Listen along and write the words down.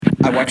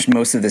watched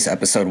most of this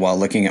episode while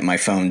looking at my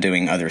phone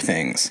doing other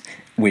things,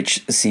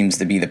 which seems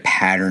to be the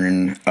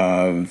pattern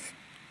of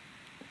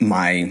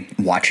my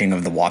watching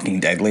of The Walking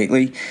Dead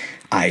lately.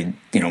 In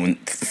the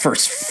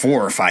first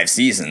 4 or 5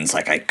 seasons,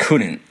 I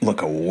couldn't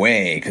look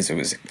away because it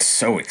was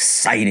so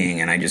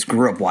exciting, and I just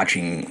grew up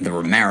watching the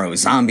Romero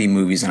zombie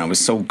movies, and I was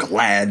so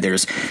glad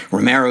there's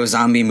Romero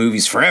zombie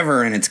movies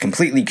forever, and it's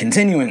completely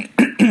continuing.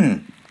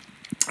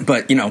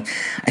 But,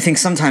 I think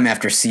sometime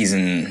after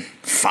season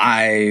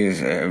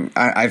 5,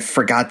 I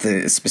forgot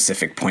the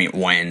specific point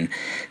when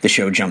the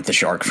show jumped the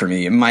shark for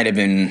me. It might have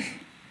been,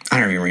 I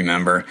don't even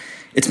remember.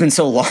 It's been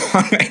so long,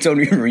 I don't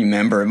even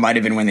remember. It might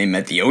have been when they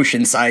met the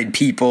Oceanside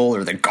people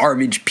or the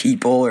Garbage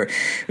people, or it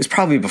was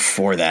probably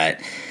before that,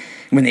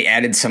 when they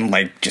added some,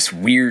 just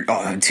weird,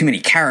 too many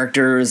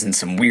characters and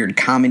some weird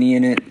comedy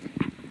in it.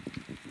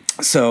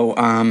 So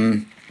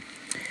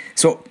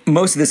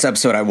most of this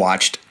episode I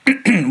watched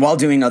while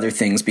doing other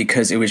things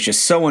because it was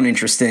just so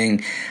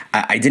uninteresting.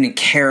 I didn't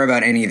care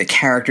about any of the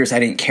characters. I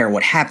didn't care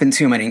what happened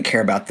to them. I didn't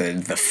care about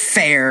the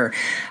fair.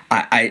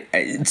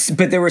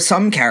 But there were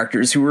some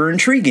characters who were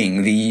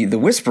intriguing. The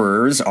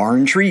Whisperers are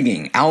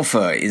intriguing.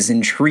 Alpha is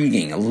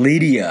intriguing. The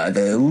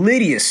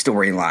Lydia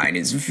storyline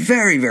is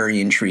very, very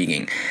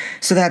intriguing.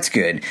 So that's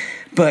good.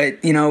 But,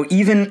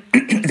 even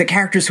the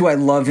characters who I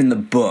love in the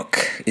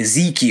book,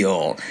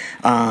 Ezekiel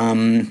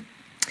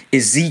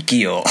is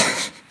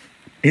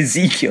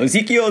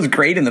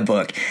great in the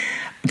book,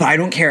 but I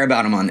don't care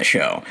about him on the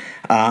show.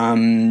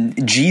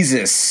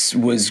 Jesus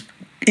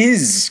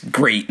is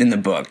great in the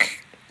book.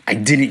 I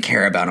didn't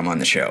care about him on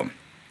the show.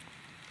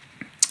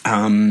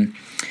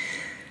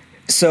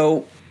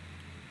 So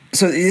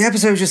the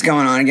episode was just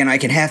going on again. I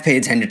can half pay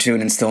attention to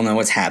it and still know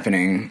what's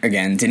happening.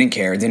 Again, didn't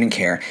care.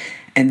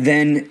 And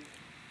then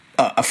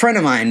a friend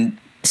of mine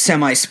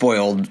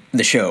semi-spoiled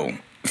the show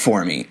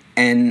for me,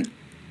 and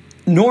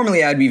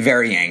normally I'd be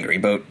very angry,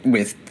 but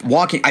with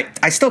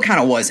I still kind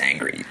of was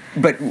angry.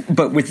 But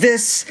with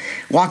this,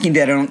 Walking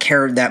Dead, I don't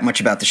care that much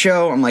about the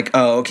show. I'm like,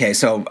 oh, okay,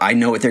 so I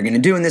know what they're going to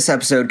do in this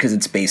episode because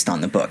it's based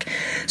on the book.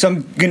 So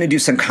I'm going to do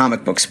some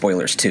comic book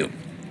spoilers too.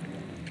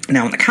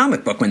 Now, in the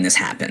comic book, when this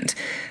happened,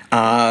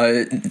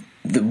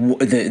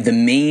 the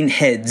main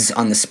heads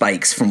on the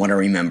spikes, from what I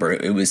remember,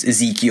 it was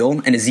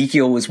Ezekiel, and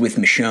Ezekiel was with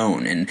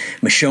Michonne, and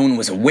Michonne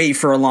was away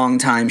for a long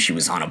time. She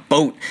was on a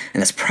boat,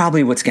 and that's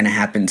probably what's going to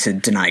happen to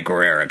Denai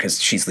Guerrera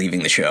because she's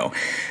leaving the show.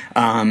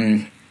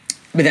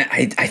 But then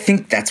I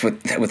think that's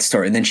what the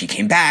story. And then she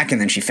came back, and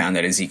then she found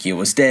that Ezekiel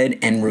was dead,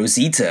 and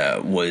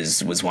Rosita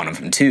was one of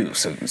them too.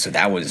 So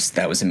that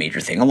was a major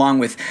thing, along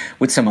with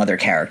some other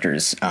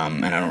characters,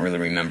 and I don't really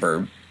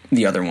remember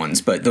the other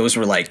ones, but those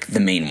were the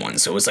main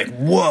ones. So it was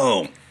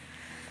whoa.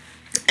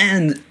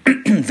 And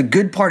the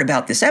good part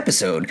about this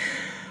episode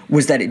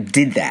was that it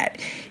did that.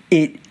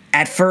 It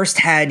at first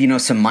had,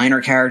 some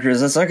minor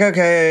characters. It's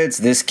okay, it's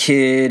this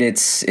kid,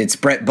 it's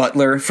Brett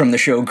Butler from the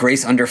show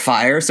Grace Under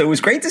Fire. So it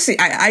was great to see.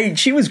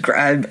 She was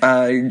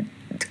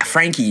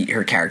Frankie,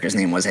 her character's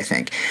name was, I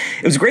think.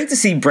 It was great to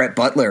see Brett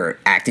Butler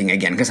acting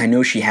again, because I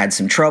know she had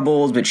some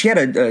troubles, but she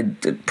had a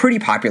pretty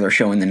popular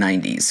show in the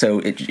 90s,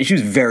 so she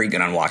was very good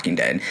on Walking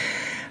Dead.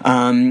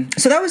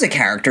 So that was a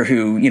character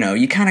who,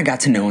 you kind of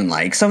got to know and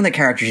like. Some of the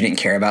characters you didn't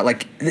care about,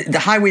 the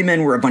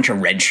Highwaymen were a bunch of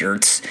red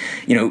shirts.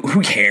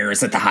 Who cares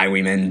that the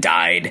Highwaymen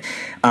died?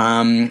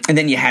 And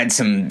then you had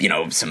some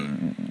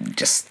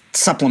just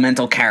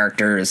supplemental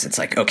characters. It's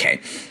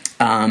okay.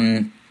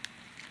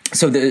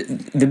 So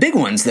the big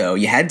ones, though,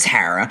 you had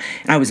Tara,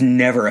 and I was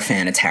never a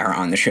fan of Tara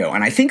on the show.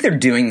 And I think they're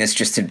doing this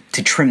just to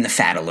trim the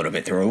fat a little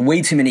bit. There were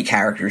way too many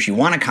characters. You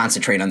want to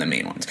concentrate on the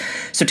main ones.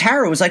 So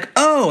Tara was I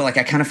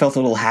kind of felt a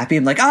little happy.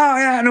 I'm oh,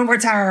 yeah, no more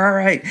Tara, all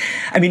right.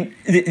 I mean,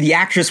 the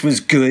actress was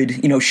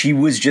good. She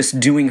was just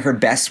doing her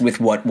best with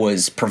what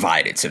was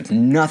provided. So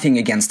nothing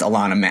against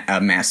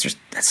Alana Masters.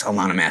 That's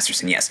Alana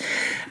Masterson, yes,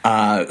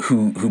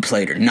 who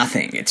played her.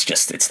 Nothing. It's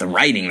the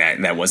writing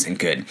that wasn't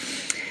good.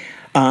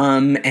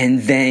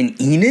 And then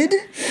Enid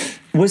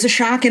was a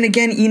shock. And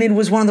again, Enid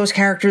was one of those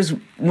characters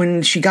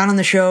when she got on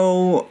the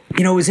show.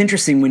 It was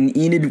interesting. When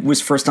Enid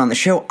was first on the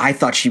show, I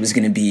thought she was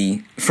going to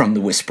be from the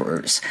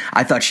Whisperers.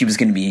 I thought she was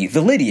going to be the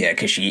Lydia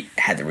because she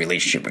had the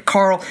relationship with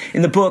Carl.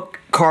 In the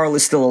book, Carl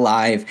is still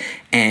alive,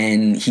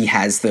 and he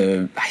has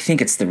I think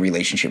it's the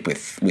relationship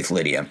with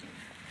Lydia.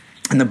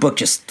 And the book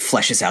just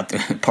fleshes out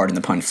pardon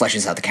the pun,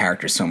 fleshes out the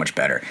characters so much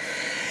better.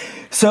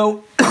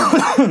 So,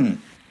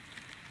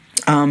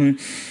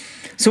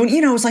 So when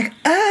Enid was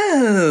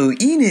oh,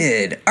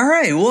 Enid, all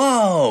right,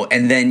 whoa.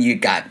 And then you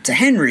got to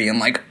Henry.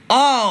 I'm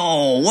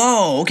oh,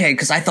 whoa, okay,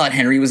 because I thought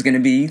Henry was going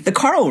to be the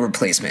Carl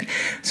replacement.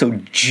 So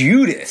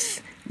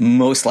Judith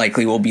most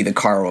likely will be the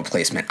Carl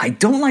replacement. I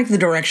don't like the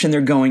direction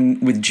they're going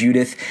with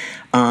Judith.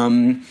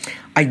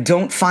 I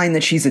don't find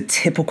that she's a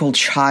typical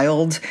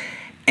child.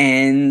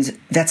 And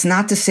that's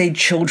not to say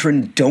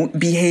children don't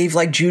behave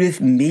like Judith.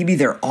 Maybe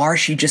there are.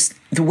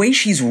 The way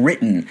she's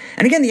written,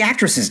 and again, the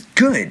actress is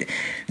good.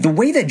 The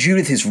way that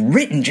Judith is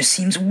written just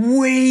seems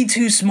way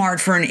too smart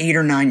for an 8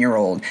 or 9 year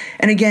old.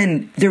 And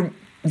again,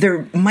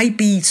 there might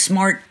be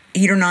smart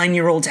 8 or 9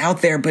 year olds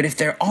out there, but if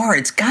there are,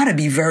 it's got to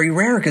be very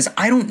rare because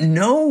I don't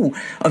know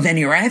of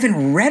any, or I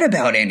haven't read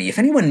about any. If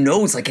anyone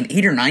knows like an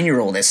 8 or 9 year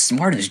old as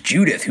smart as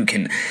Judith who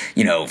can,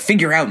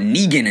 figure out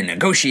Negan and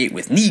negotiate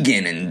with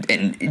Negan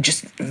and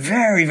just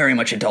very, very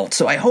much adult.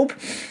 So I hope,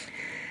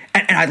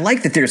 and I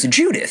like that there's a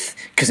Judith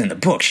because in the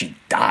book she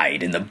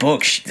died. In the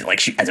book,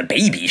 as a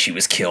baby, she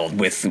was killed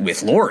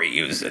with Laurie.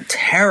 It was a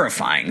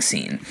terrifying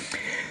scene.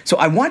 So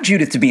I want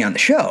Judith to be on the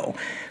show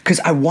because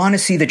I want to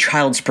see the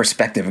child's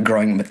perspective of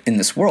growing up in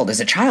this world. As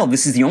a child,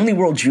 this is the only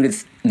world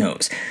Judith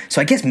knows. So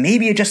I guess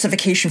maybe a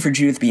justification for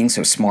Judith being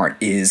so smart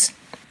is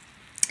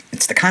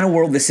it's the kind of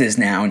world this is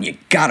now, and you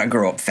gotta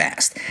grow up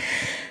fast.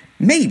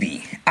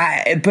 Maybe.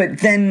 But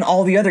then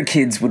all the other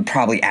kids would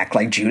probably act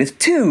like Judith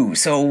too.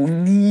 So,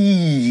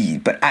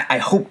 but I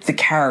hope the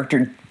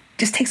character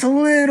just takes a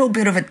little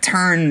bit of a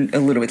turn,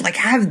 like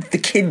have the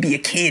kid be a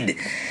kid.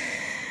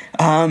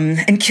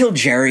 And kill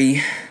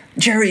Jerry.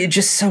 Jerry is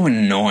just so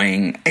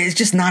annoying. It's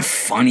just not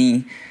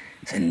funny.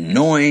 It's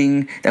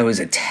annoying. That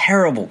was a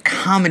terrible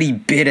comedy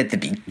bit at the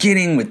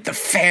beginning with the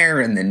fair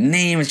and the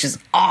name. It's just,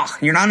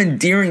 you're not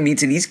endearing me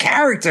to these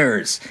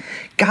characters.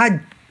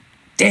 God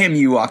damn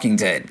you, Walking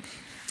Dead.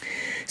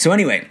 So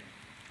anyway,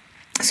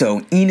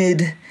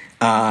 Enid,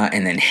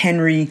 and then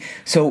Henry.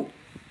 So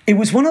it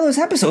was one of those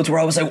episodes where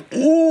I was like,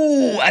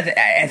 ooh,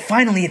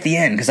 finally at the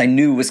end, because I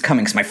knew it was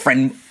coming, because my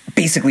friend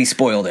basically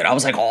spoiled it. I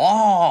was like,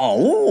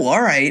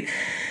 all right.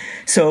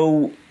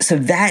 So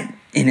that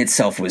in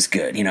itself was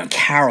good.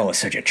 Carol is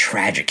such a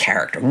tragic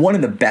character. One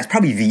of the best,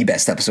 probably the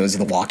best episodes of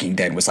The Walking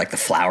Dead was like the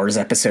flowers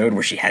episode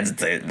where she has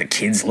the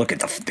kids look at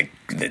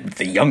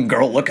the young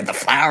girl look at the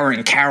flower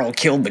and Carol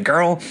killed the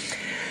girl,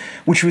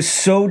 which was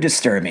so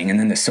disturbing. And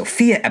then the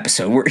Sophia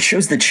episode where it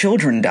shows the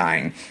children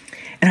dying.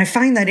 And I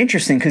find that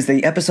interesting because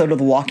the episode of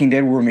The Walking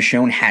Dead where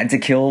Michonne had to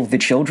kill the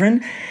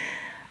children,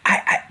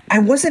 I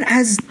wasn't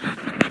as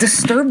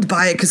disturbed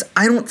by it because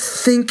I don't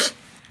think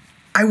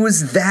I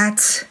was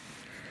that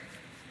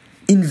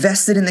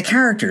invested in the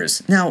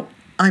characters. Now,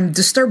 I'm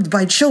disturbed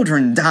by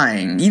children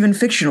dying, even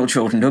fictional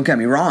children, don't get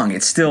me wrong.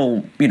 It's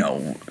still,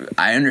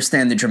 I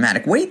understand the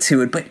dramatic weight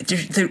to it, but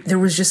there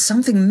was just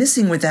something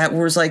missing with that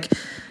where it was like,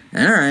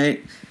 all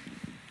right,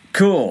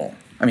 cool.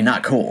 I mean,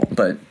 not cool,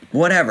 but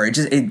whatever.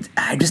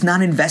 I'm just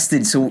not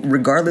invested. So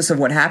regardless of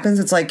what happens,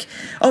 it's like,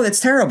 oh, that's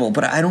terrible,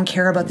 but I don't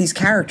care about these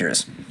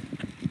characters.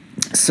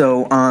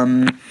 So,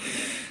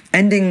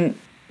 ending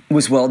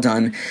was well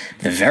done.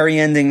 The very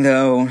ending,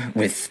 though,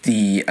 with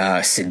the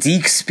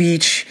Sadiq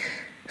speech,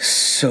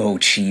 so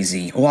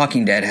cheesy.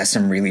 Walking Dead has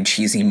some really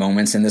cheesy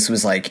moments, and this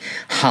was like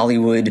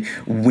Hollywood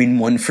win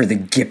one for the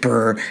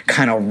Gipper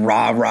kind of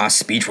rah-rah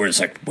speech where it's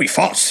like, we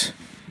fought,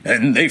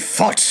 and they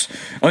fought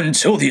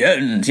until the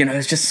end.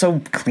 It's just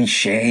so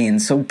cliche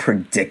and so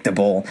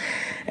predictable,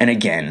 and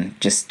again,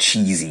 just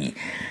cheesy.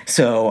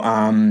 So,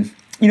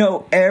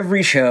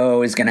 every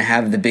show is going to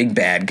have the big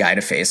bad guy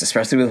to face,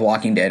 especially with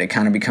Walking Dead. It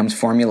kind of becomes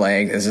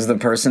formulaic. This is the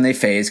person they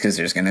face because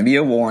there's going to be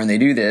a war and they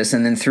do this.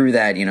 And then through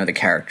that, the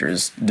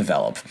characters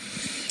develop.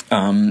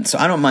 So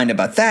I don't mind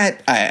about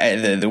that.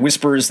 The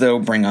Whisperers, though,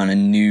 bring on a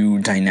new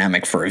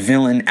dynamic for a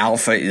villain.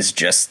 Alpha is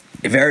just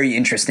a very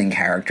interesting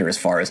character as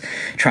far as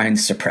trying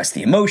to suppress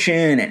the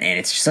emotion. And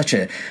it's such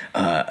a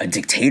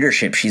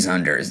dictatorship she's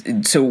under.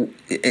 So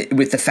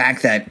with the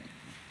fact that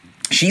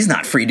she's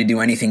not free to do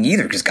anything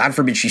either, because God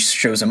forbid she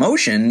shows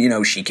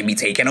emotion, she can be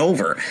taken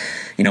over.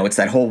 It's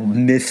that whole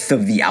myth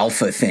of the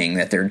alpha thing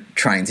that they're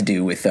trying to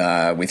do with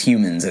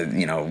humans,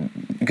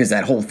 because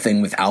that whole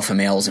thing with alpha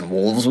males and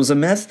wolves was a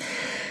myth.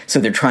 So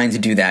they're trying to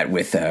do that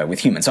with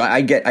humans. So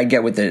I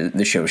get what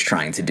the show's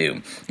trying to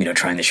do,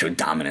 trying to show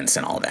dominance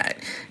and all that,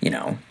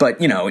 But,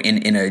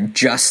 in a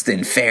just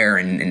and fair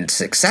and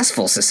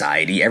successful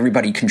society,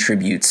 everybody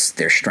contributes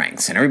their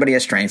strengths. And everybody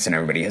has strengths and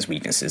everybody has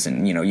weaknesses.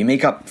 And, you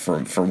make up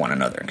for one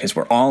another because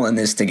we're all in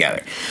this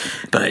together.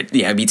 But,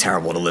 yeah, it'd be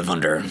terrible to live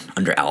under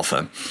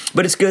Alpha.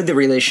 But it's good, the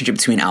relationship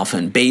between Alpha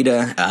and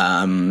Beta,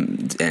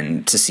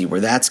 and to see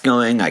where that's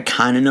going. I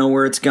kind of know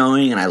where it's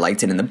going, and I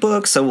liked it in the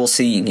book. So we'll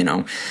see,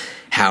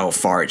 how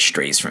far it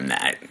strays from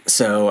that.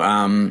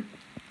 So,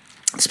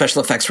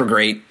 special effects were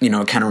great.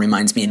 It kind of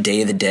reminds me of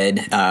Day of the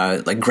Dead.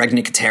 Like Greg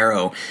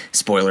Nicotero,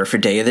 spoiler for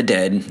Day of the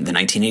Dead, the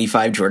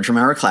 1985 George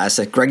Romero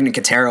classic. Greg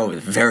Nicotero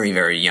was very,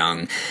 very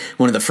young.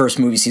 One of the first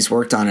movies he's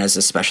worked on as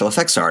a special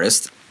effects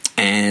artist.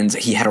 And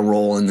he had a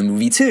role in the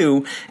movie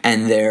too,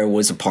 and there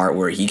was a part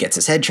where he gets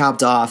his head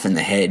chopped off, and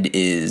the head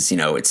is,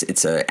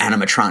 it's a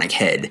animatronic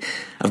head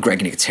of Greg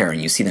Nicotero,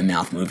 and you see the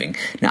mouth moving.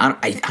 Now,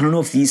 I don't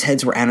know if these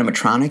heads were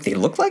animatronic. They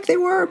look like they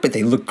were, but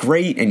they look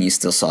great, and you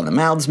still saw the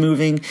mouths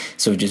moving,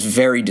 so just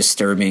very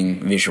disturbing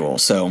visual.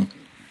 So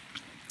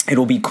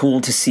it'll be cool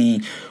to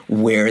see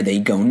where they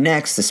go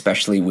next,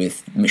 especially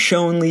with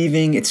Michonne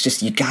leaving. It's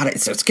just,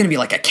 it's going to be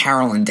like a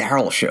Carol and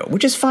Daryl show,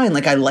 which is fine.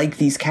 Like, I like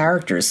these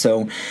characters,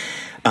 so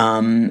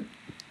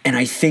And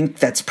I think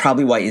that's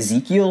probably why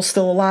Ezekiel's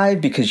still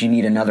alive, because you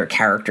need another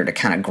character to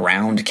kind of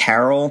ground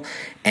Carol.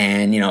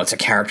 And, it's a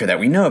character that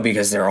we know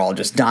because they're all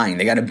just dying.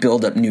 They got to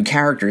build up new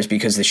characters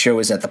because the show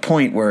is at the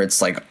point where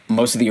it's like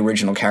most of the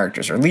original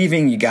characters are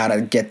leaving. You got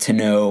to get to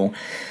know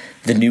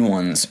the new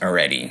ones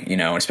already,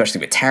 especially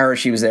with Tara.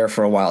 She was there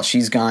for a while.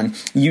 She's gone.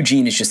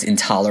 Eugene is just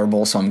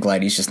intolerable, so I'm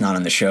glad he's just not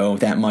on the show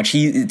that much.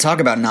 Talk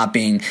about not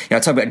being,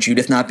 talk about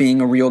Judith not being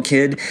a real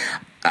kid.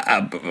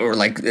 Or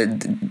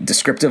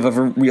descriptive of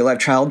a real life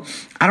child.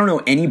 I don't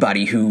know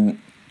anybody who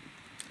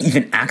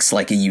even acts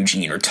like a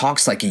Eugene or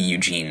talks like a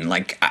Eugene.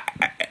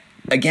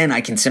 Again,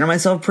 I consider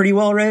myself pretty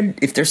well read.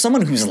 If there's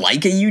someone who's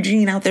like a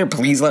Eugene out there,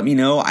 please let me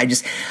know. I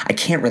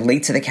can't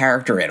relate to the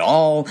character at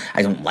all.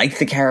 I don't like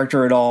the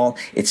character at all.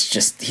 It's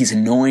just, he's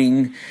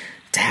annoying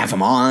to have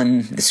him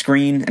on the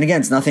screen. And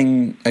again, it's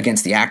nothing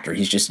against the actor.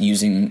 He's just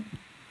using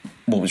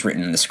what was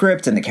written in the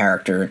script and the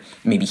character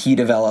maybe he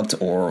developed,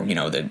 or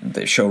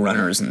the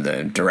showrunners and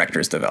the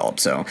directors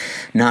developed. So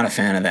not a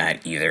fan of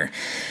that either.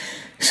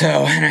 So,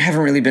 and I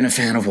haven't really been a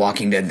fan of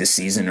Walking Dead this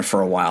season for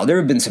a while. There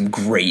have been some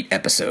great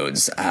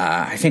episodes.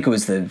 I think it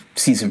was the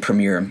season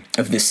premiere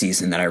of this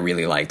season that I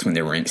really liked, when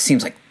they were in, it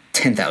seems like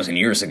 10,000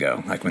 years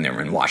ago, like when they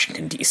were in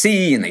Washington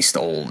D.C. and they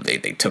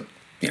took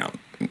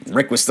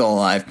Rick was still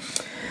alive.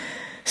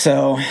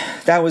 So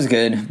that was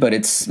good, but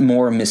it's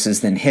more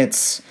misses than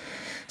hits.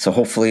 So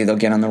hopefully they'll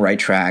get on the right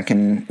track,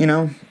 and,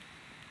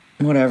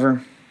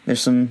 whatever.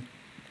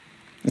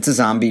 It's a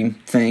zombie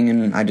thing,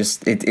 and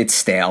it's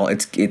stale.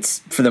 It's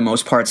for the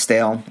most part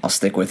stale. I'll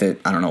stick with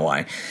it. I don't know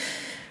why.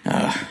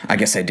 I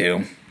guess I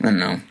do. I don't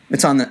know.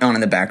 It's on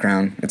in the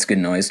background. It's good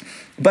noise.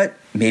 But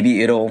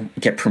maybe it'll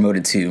get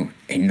promoted to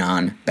a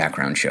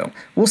non-background show.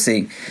 We'll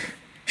see.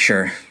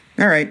 Sure.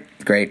 All right.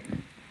 Great.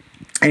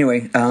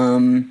 Anyway,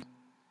 and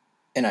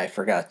I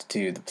forgot to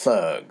do the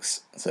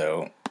plugs.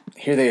 So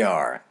here they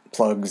are.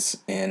 Plugs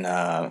in,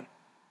 I'm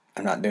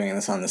not doing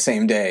this on the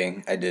same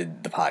day I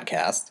did the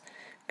podcast,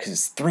 because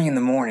it's 3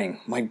 a.m.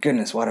 My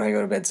goodness, why do I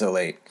go to bed so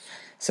late?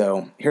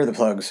 So here are the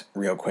plugs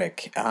real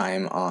quick.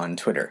 I'm on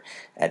Twitter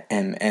at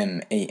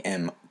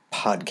MMAM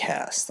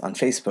Podcast, on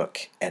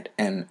Facebook at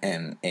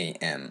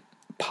MMAM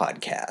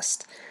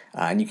Podcast,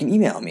 and you can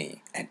email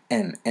me at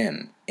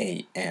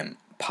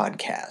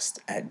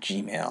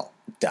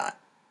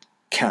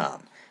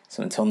MMAMpodcast@gmail.com.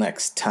 So until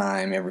next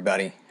time,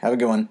 everybody, have a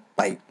good one.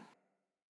 Bye.